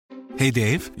Hey,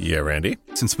 Dave. Yeah, Randy?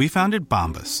 Since we founded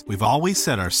Bombas, we've always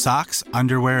said our socks,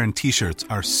 underwear, and T-shirts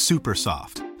are super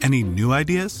soft. Any new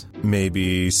ideas?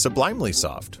 Maybe sublimely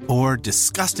soft. Or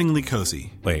disgustingly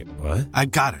cozy. Wait, what? I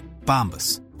got it.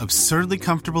 Bombas. Absurdly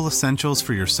comfortable essentials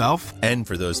for yourself and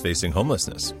for those facing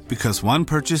homelessness. Because one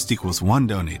purchased equals one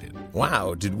donated.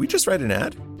 Wow, did we just write an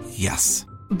ad? Yes.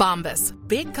 Bombas.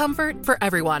 Big comfort for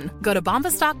everyone. Go to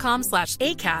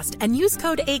bombas.com/ACAST and use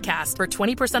code ACAST for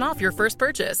 20% off your first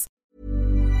purchase.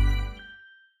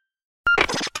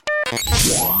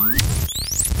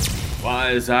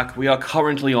 Why, Zach, we are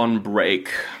currently on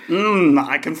break.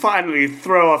 I can finally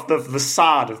throw off the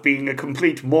facade of being a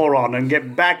complete moron and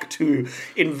get back to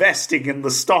investing in the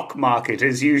stock market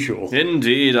as usual.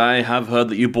 Indeed, I have heard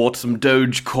that you bought some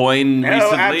Dogecoin recently.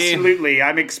 Oh, absolutely.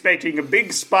 I'm expecting a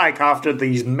big spike after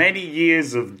these many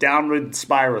years of downward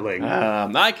spiraling.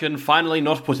 I can finally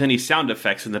not put any sound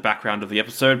effects in the background of the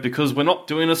episode because we're not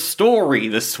doing a story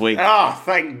this week.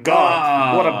 Thank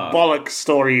God. What a bollock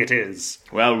story it is.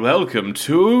 Well, welcome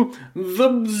to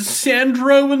the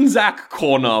Sandro and Zach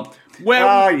corner,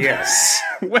 where yes,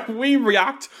 where we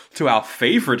react to our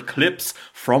favorite clips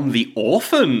from The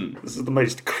Orphan. This is the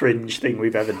most cringe thing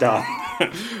we've ever done.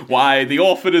 Why, The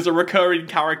Orphan is a recurring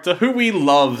character who we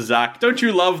love, Zach. Don't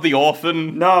you love The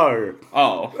Orphan? No.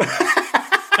 Oh.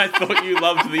 I thought you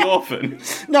loved The Orphan.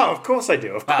 No, of course I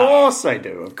do. Of course I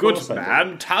do. Of Good course I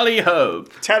man. Tally-ho.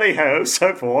 Tally-ho,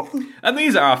 so forth. And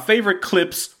these are our favourite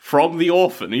clips from The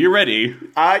Orphan. Are you ready?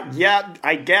 Yeah,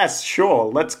 I guess.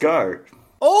 Sure, let's go.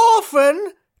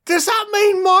 Orphan? Does that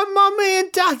mean my mummy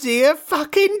and daddy are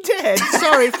fucking dead?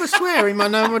 Sorry for swearing, I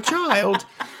know I'm a child.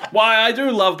 Why, I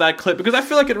do love that clip because I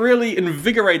feel like it really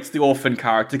invigorates the orphan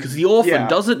character because the orphan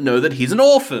doesn't know that he's an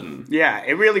orphan. Yeah,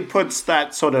 it really puts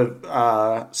that sort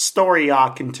of story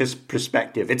arc into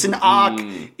perspective. It's an arc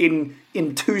in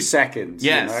 2 seconds,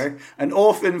 yes. You know? An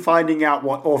orphan finding out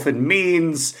what orphan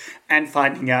means and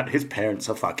finding out his parents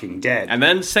are fucking dead. And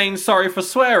then saying sorry for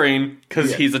swearing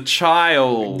because he's a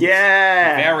child.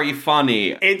 Yeah. Very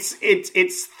funny.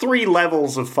 It's 3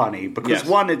 levels of funny because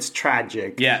 1, it's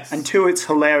tragic. Yes. And 2, it's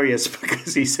hilarious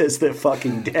because he says they're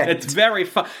fucking dead. It's very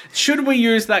fun. Should we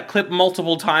use that clip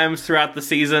multiple times throughout the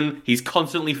season? He's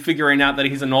constantly figuring out that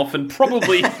he's an orphan.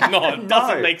 Probably not. No.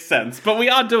 Doesn't make sense. But we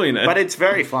are doing it. But it's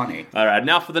very funny. All right,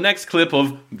 now for the next clip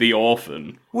of The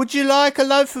Orphan. Would you like a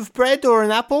loaf of bread or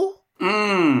an apple?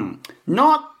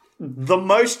 Not the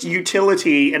most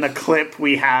utility in a clip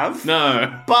we have.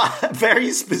 No. But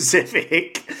very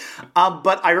specific.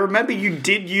 But I remember you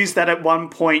did use that at one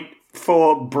point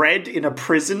for bread in a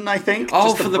prison, I think. Oh,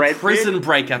 just for the prison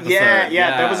break episode. Yeah,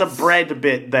 yes. there was a bread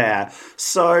bit there.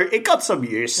 So it got some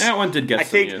use. That one did get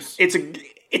some use.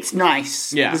 It's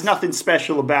nice. Yeah. There's nothing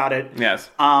special about it. Yes.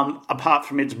 Apart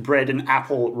from its bread and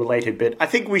apple related bit. I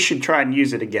think we should try and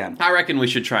use it again. I reckon we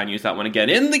should try and use that one again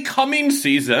in the coming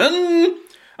season.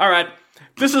 All right.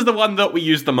 This is the one that we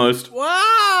use the most.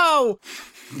 Wow!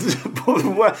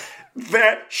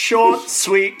 Very short,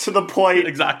 sweet, to the point.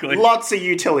 Exactly. Lots of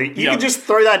utility. You can just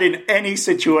throw that in any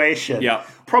situation. Yeah.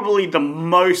 Probably the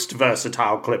most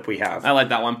versatile clip we have. I like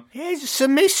that one. It's a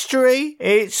mystery.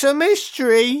 It's a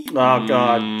mystery. Oh,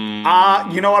 God.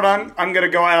 You know what? I'm going to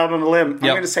go out on a limb. I'm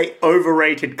going to say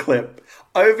overrated clip.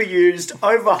 Overused,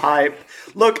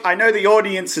 overhyped. Look, I know the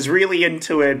audience is really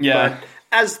into it, but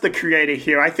as the creator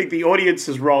here, I think the audience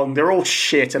is wrong. They're all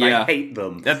shit, and I hate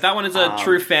them. If that one is a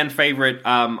true fan favorite,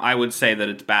 I would say that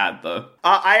it's bad, though.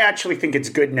 I actually think it's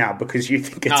good now because you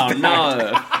think it's bad.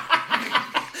 No.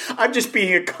 I'm just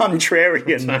being a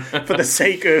contrarian for the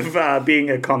sake of being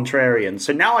a contrarian.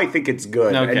 So now I think it's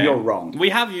good, and you're wrong. We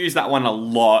have used that one a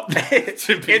lot.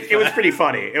 It was pretty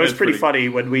funny. It was pretty funny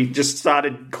when we just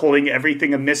started calling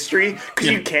everything a mystery, because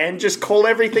you can just call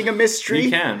everything a mystery.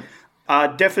 You can.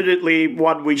 Definitely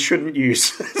one we shouldn't use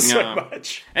so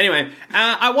much. Anyway,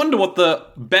 I wonder what the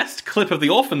best clip of The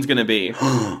Orphan's going to be.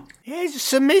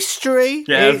 It's a mystery.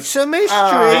 Yes. It's a mystery.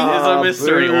 It is a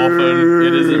mystery, Orphan.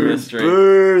 It is a mystery.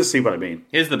 Boo. See what I mean?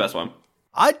 Here's the best one.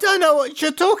 I don't know what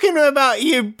you're talking about,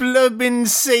 you blooming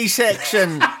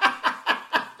C-section.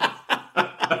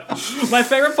 My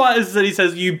favourite part is that he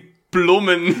says, you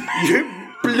bloomin'.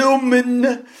 You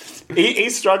bloomin'. He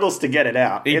struggles to get it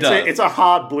out. It's a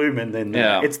hard bloomin' in there.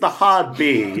 Yeah. It's the hard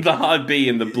B. The hard B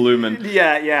in the bloomin'.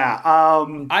 Yeah.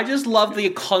 I just love the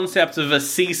concept of a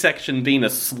C-section being a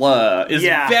slur. It's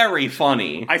very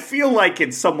funny. I feel like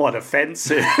it's somewhat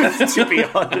offensive, to be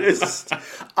honest.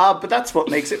 But that's what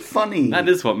makes it funny. That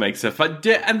is what makes it fun.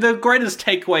 And the greatest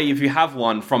takeaway, if you have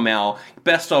one, from our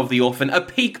Best of The Orphan, a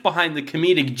peek behind the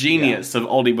comedic genius of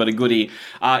Oldie But a Goodie,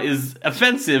 is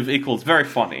offensive equals very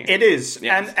funny. It is.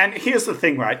 Yes. And here's the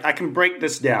thing, right? I can break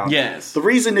this down. Yes. The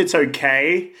reason it's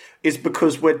okay is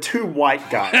because we're two white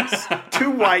guys.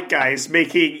 Two white guys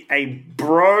making a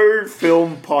bro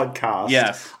film podcast.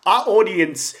 Yes. Our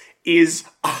audience is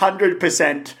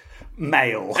 100%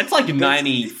 male. It's like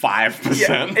 95%.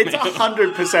 Yeah, it's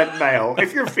 100% male.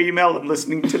 If you're female and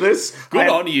listening to this, good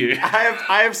on you.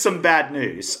 I have some bad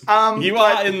news. You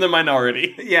are in the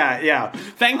minority. Yeah.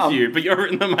 Thank you, but you're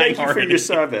in the minority. Thank you for your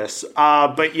service.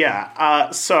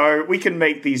 So we can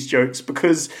make these jokes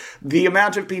because the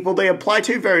amount of people they apply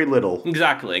to, very little.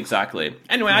 Exactly.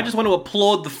 Anyway, I just want to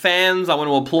applaud the fans. I want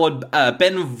to applaud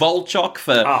Ben Volchok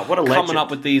for coming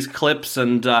up with these clips.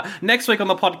 And next week on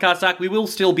the podcast act, we will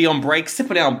still be on break,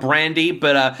 sipping our brandy,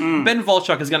 but Ben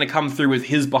Volchok is going to come through with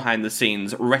his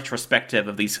behind-the-scenes retrospective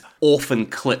of these Orphan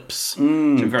clips. Which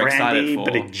I'm very excited for.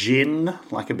 Bit of gin,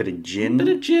 like a bit of gin.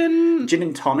 Gin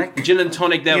and tonic. Gin and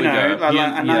tonic, there we go.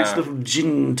 A nice little gin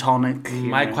and tonic.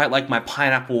 I quite like my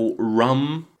pineapple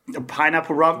rum.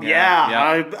 Pineapple rum?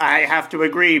 Yeah. I have to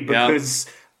agree because...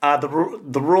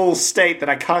 The rules state that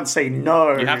I can't say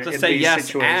no. You have to say yes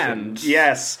situations. And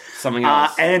yes, something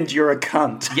else. And you're a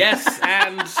cunt. Yes,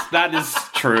 and that is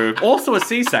true. Also a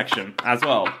C-section as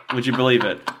well. Would you believe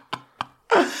it?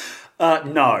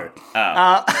 No.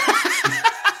 Oh.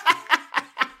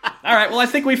 All right. Well, I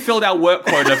think we filled our work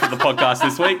quota for the podcast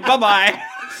this week. Bye-bye.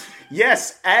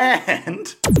 Yes,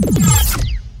 and...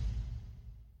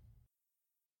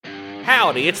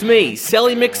 Howdy, it's me,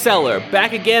 Selly McSeller,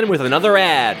 back again with another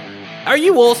ad. Are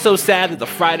you also sad that the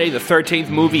Friday the 13th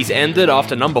movies ended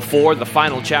after number 4, the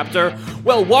final chapter?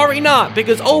 Well, worry not,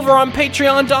 because over on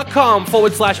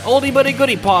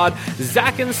patreon.com/oldiebutygoodiepod,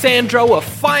 Zach and Sandro are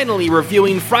finally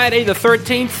reviewing Friday the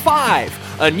 13th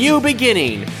 5, A New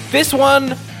Beginning. This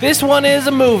one is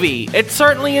a movie. It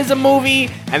certainly is a movie,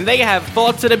 and they have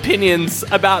thoughts and opinions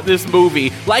about this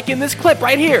movie, like in this clip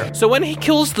right here. So when he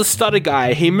kills the stutter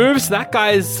guy, he moves that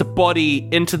guy's body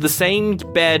into the same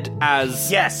bed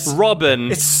as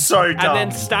Robin. It's so dumb. And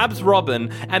then stabs Robin,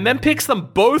 and then picks them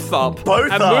both up,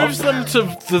 moves them to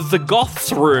the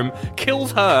goth's room,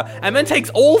 kills her, and then takes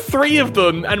all 3 of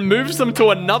them and moves them to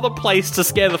another place to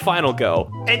scare the final girl.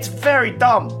 It's very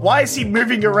dumb. Why is he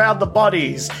moving around the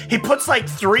bodies? He puts like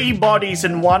 3 bodies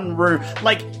in one room.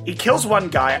 Like, he kills one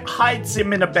guy, hides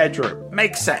him in a bedroom.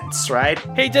 Makes sense, right?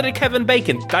 He did a Kevin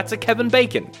Bacon. That's a Kevin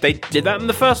Bacon. They did that in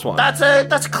the first one. That's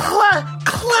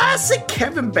classic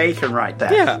Kevin Bacon right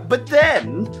there. Yeah. But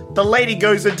then, the lady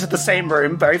goes into the same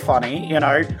room, very funny,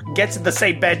 gets in the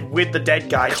same bed with the dead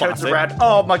guy, turns around,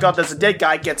 oh my god, there's a dead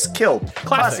guy, gets killed.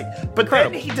 Classic. But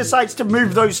Incredible. Then he decides to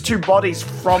move those 2 bodies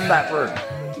from that room.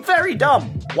 Very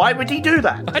dumb. Why would he do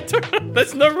that? I don't know.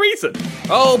 There's no reason.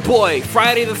 Oh boy,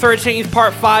 Friday the 13th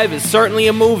Part 5 is certainly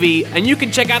a movie, and you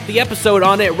can check out the episode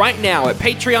on it right now at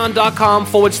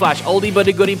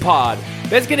patreon.com/oldiebutygoodiepod.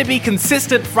 There's going to be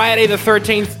consistent Friday the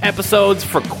 13th episodes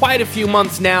for quite a few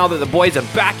months now that the boys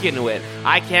are back into it.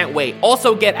 I can't wait.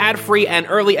 Also get ad-free and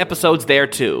early episodes there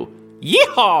too.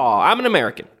 Yeehaw! I'm an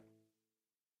American.